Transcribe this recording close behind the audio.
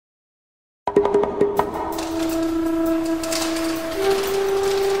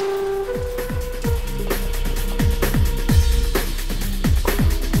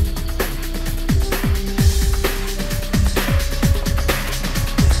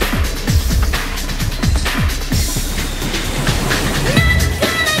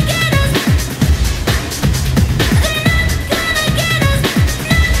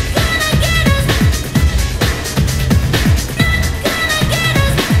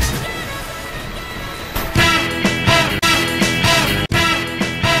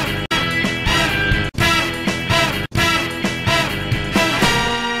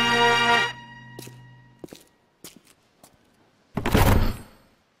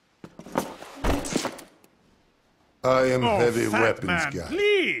I am heavy weapons man, guy.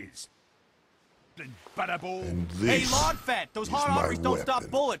 Please. And Hey, this Log Fat, those is hard my arteries don't stop weapon.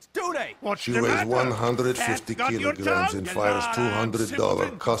 bullets, do they? What's She the weighs matter? 150 Cat got your kilograms and tongue? fires Alarm, $200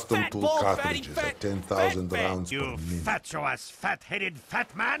 simpleton. custom Fat tool ball, fatty, cartridges fat, at 10,000 fat, rounds per You minute. fatuous, fat-headed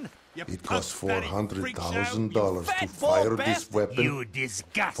fat man. You It punk costs fatty freak show. $400,000 to fat fire ball this bastard. weapon You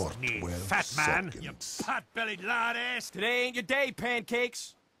disgust for me, 12 fat man. You seconds. pot-bellied lard ass. Today ain't your day,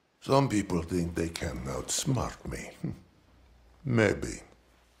 pancakes. Some people think they can outsmart me. Maybe.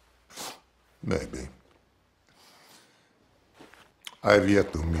 Maybe. I've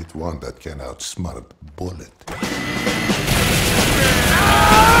yet to meet one that can outsmart Bullet.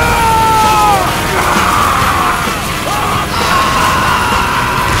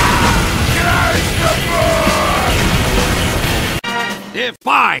 If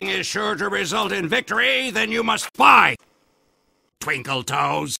spying is sure to result in victory, then you must spy. Twinkle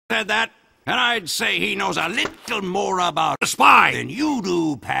Toes said that, and I'd say he knows a little more about a spy than you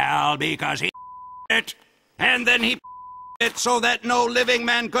do, pal, because he it, and then he it so that no living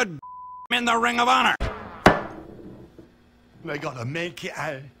man could in the Ring of Honor. I gotta make it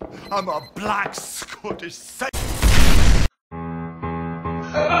out. I'm a black Scottish saint. Now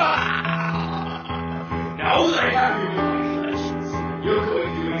that I have your confessions, you're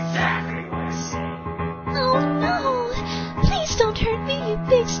going to do exactly what I say. Oh no! Please don't hurt me, you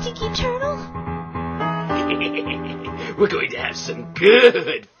big stinky turtle. We're going to have some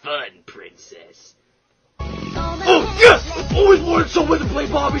good fun, princess. Oh yes! I've always wanted someone to play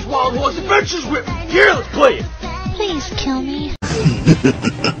Bobby's Wild Horse Adventures with me. Here, let's play it. Please kill me.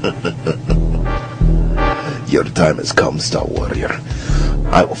 Your time has come, Star Warrior.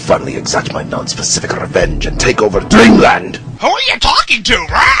 I will finally exact my non-specific revenge and take over Dreamland! Who are you talking to?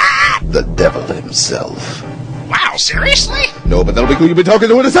 The devil himself. Wow, seriously? No, but that'll be who you'll be talking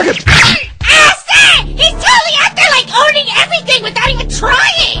to in a second! Sir! He's totally out there like owning everything without even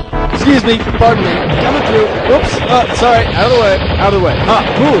trying! Excuse me, pardon me, coming through. Whoops, sorry, out of the way, out of the way.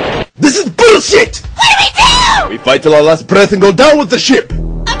 Move! This is bullshit! What do we do? We fight till our last breath and go down with the ship!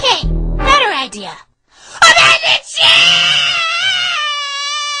 Okay, better idea. Abandon ship!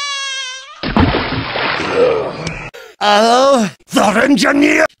 Oh, the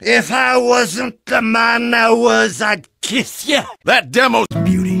engineer! If I wasn't the man I was, I'd kiss you. That demo's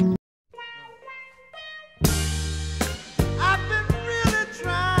beauty. I've been really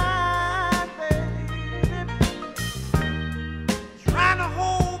trying, baby. Trying to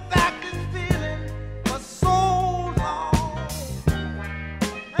hold back this feeling for so long.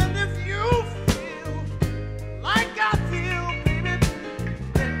 And if you feel like I feel, baby,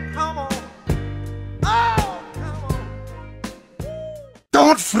 then come on. Oh, come on.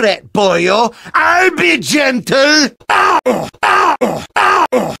 Don't fret, boyo. I'll be gentle.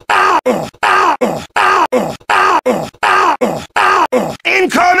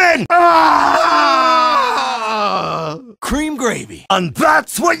 Incoming! Cream gravy. And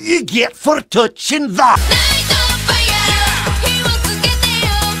that's what you get for touching that. Lights on fire! He wants to get